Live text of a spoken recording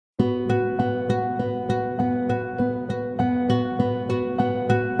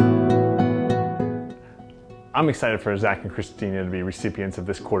I'm excited for Zac and Christina to be recipients of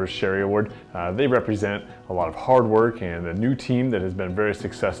this quarter's SHARI Award. They represent a lot of hard work and a new team that has been very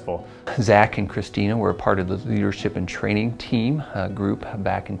successful. Zac and Christina were a part of the leadership and training team group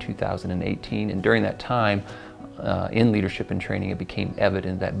back in 2018, and during that time in leadership and training, it became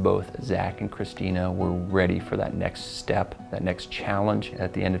evident that both Zac and Christina were ready for that next step, that next challenge.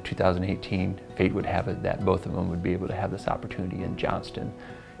 At the end of 2018, fate would have it that both of them would be able to have this opportunity in Johnston.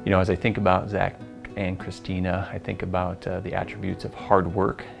 You know, as I think about Zac and Christina, I think about the attributes of hard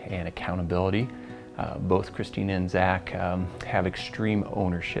work and accountability. Both Christina and Zac have extreme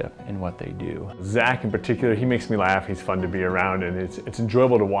ownership in what they do. Zac in particular, he makes me laugh, he's fun to be around, and it's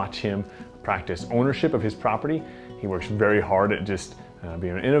enjoyable to watch him practice ownership of his property. He works very hard at just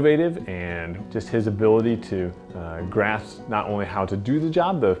being innovative, and just his ability to grasp not only how to do the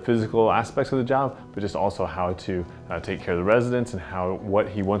job, the physical aspects of the job, but just also how to take care of the residents and what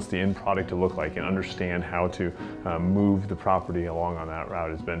he wants the end product to look like, and understand how to move the property along on that route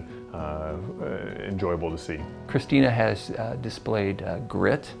has been enjoyable to see. Christina has displayed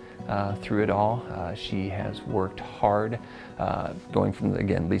grit through it all. She has worked hard, going from,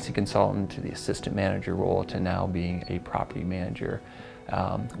 again, leasing consultant to the assistant manager role to now being a property manager.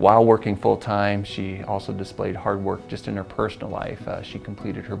 While working full-time, she also displayed hard work just in her personal life. She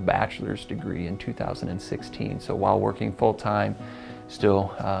completed her bachelor's degree in 2016, so while working full-time,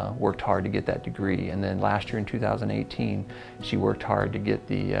 still worked hard to get that degree. And then last year in 2018, she worked hard to get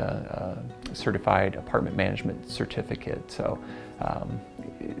the certified apartment management certificate. So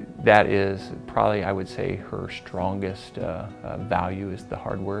that is probably, I would say, her strongest value is the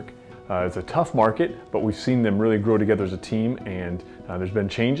hard work. It's a tough market, but we've seen them really grow together as a team, and there's been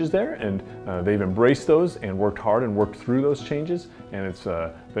changes there, and they've embraced those and worked hard and worked through those changes, and it's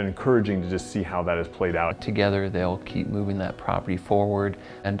been encouraging to just see how that has played out. Together they'll keep moving that property forward,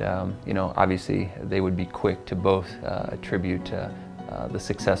 and you know, obviously they would be quick to both attribute the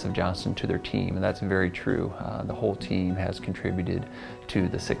success of Johnston to their team, and that's very true. The whole team has contributed to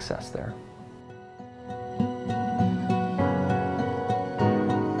the success there.